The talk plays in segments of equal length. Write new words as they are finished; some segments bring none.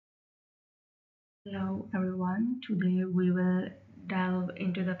Hello everyone, today we will delve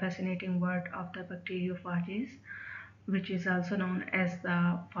into the fascinating world of the bacteriophages, which is also known as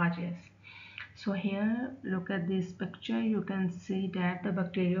the phages. So here, look at this picture, you can see that the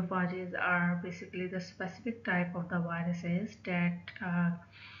bacteriophages are basically the specific type of the viruses that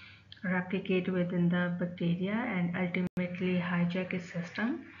replicate within the bacteria and ultimately hijack its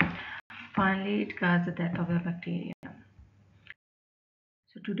system. Finally, it causes the death of the bacteria.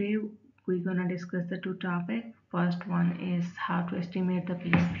 So today we're gonna discuss the two topics. First one is how to estimate the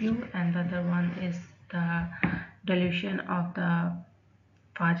PFU, and the other one is the dilution of the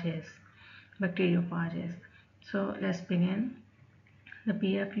phages, bacteriophages. So let's begin. The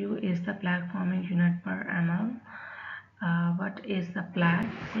PFU is the plaque forming unit per ml. What is the plaque?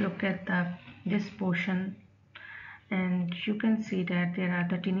 Look at this portion and you can see that there are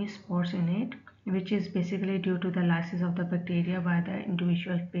the tiny spots in it, which is basically due to the lysis of the bacteria by the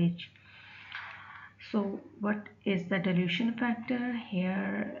individual phage. So what is the dilution factor?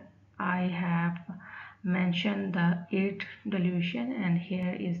 Here I have mentioned the 8 dilution and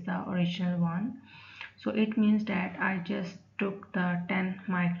here is the original one. So it means that I just took the 10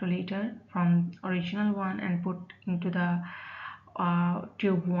 microliter from original one and put into the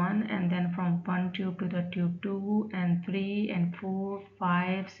tube 1, and then from one tube to the tube 2 and 3 and 4,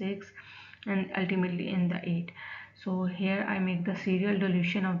 5, 6, and ultimately in the 8. So here I make the serial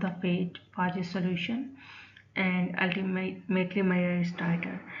dilution of the phage solution and ultimately measure its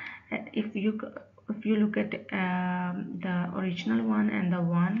titer. And if you look at the original one and the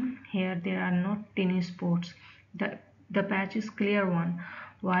one here, there are no tiny spots. The patch is clear one,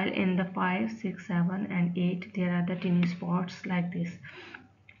 while in the 5, 6, 7 and 8 there are the tiny spots like this.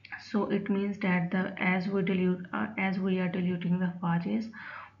 So it means that as we are diluting the phages,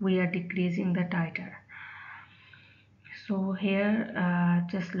 we are decreasing the titer. So here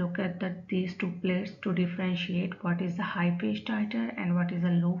just look at these two plates to differentiate what is the high phage titer and what is the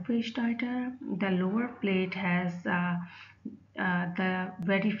low phage titer. The lower plate has the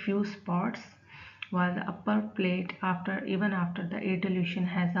very few spots, while the upper plate even after the air dilution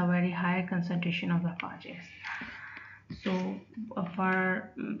has a very high concentration of the phages. So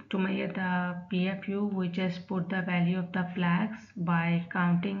to measure the PFU, we just put the value of the plaques by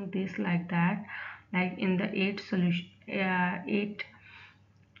counting this like that. Like in the 8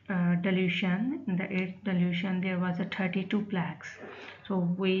 dilution, in the 8th dilution there was a 32 plaques. So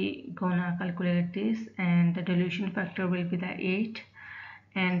we gonna calculate this, and the dilution factor will be the 8,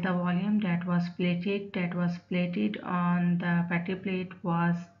 and the volume that was plated on the patty plate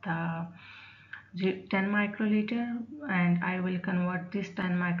was the 10 microliter, and I will convert this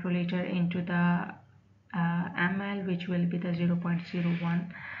 10 microliter into the ml, which will be the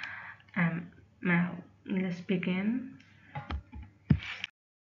 0.01 ml. Let's begin.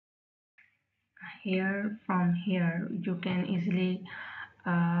 From here you can easily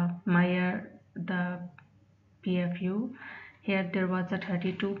measure the PFU. Here there was a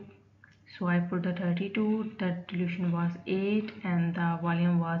 32, so I put the 32, the dilution was 8 and the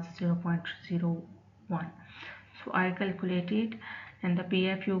volume was 0.01. So I calculated, and the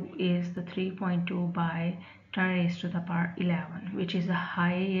PFU is the 3.2 by 10 raised to the power 11, which is the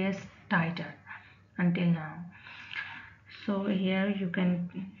highest titer until now. So here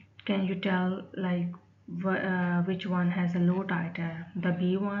can you tell like which one has a low titer, the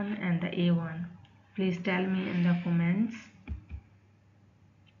B1 and the A1? Please tell me in the comments.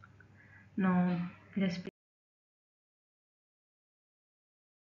 Now let's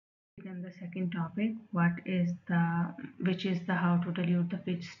begin the second topic, which is the how to dilute the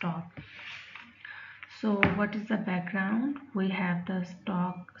feedstock. So what is the background? We have the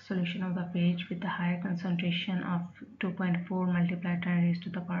stock solution of the phage with the higher concentration of 2.4 multiplied 10 raised to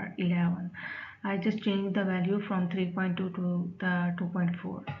the power 11. I just changed the value from 3.2 to the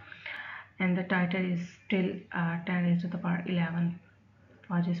 2.4, and the titer is still 10 raised to the power 11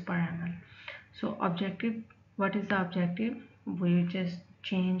 phages per ml. So objective, what is the objective? We just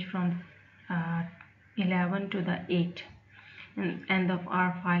change from 11 to the 8, and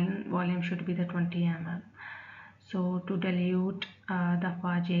our final volume should be the 20 ml. So to dilute the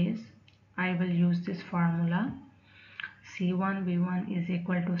phages, I will use this formula. C1V1 is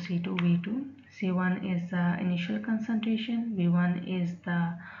equal to C2V2. C1 is the initial concentration, V1 is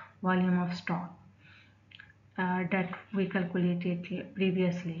the volume of stock that we calculated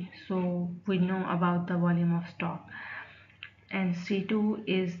previously. So we know about the volume of stock, and C2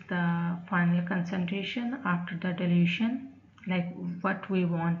 is the final concentration after the dilution. Like what we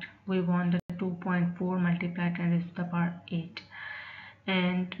want the 2.4 multiplied 10 raised to the power 8,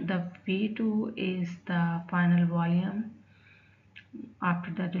 and the V2 is the final volume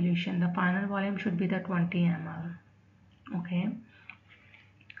after the dilution. The final volume should be the 20 ml. Okay,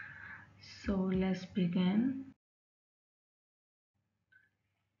 so let's begin.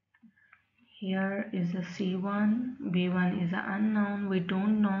 Here is a C1, B1 is an unknown. We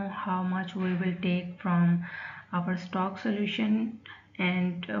don't know how much we will take from our stock solution,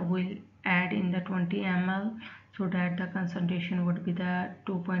 and we'll add in the 20 ml so that the concentration would be the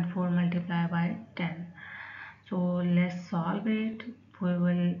 2.4 multiplied by 10. So let's solve it. We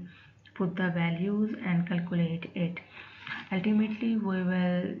will put the values and calculate it. Ultimately, we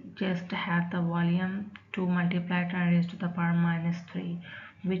will just have the volume 2 multiplied 10 raised to the power minus 3,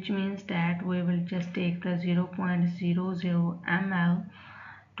 which means that we will just take the 0.00 ml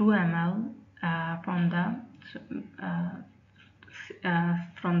 2 ml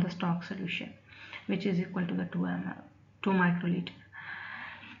from the stock solution, which is equal to the 2 ml 2 microliter.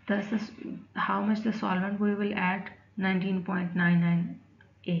 Thus, how much the solvent we will add?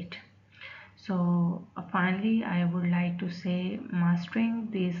 19.998. So finally, I would like to say mastering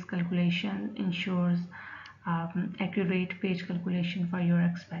this calculation ensures accurate phage calculation for your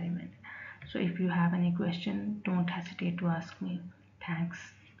experiment. So if you have any question, don't hesitate to ask me.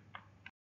 Thanks.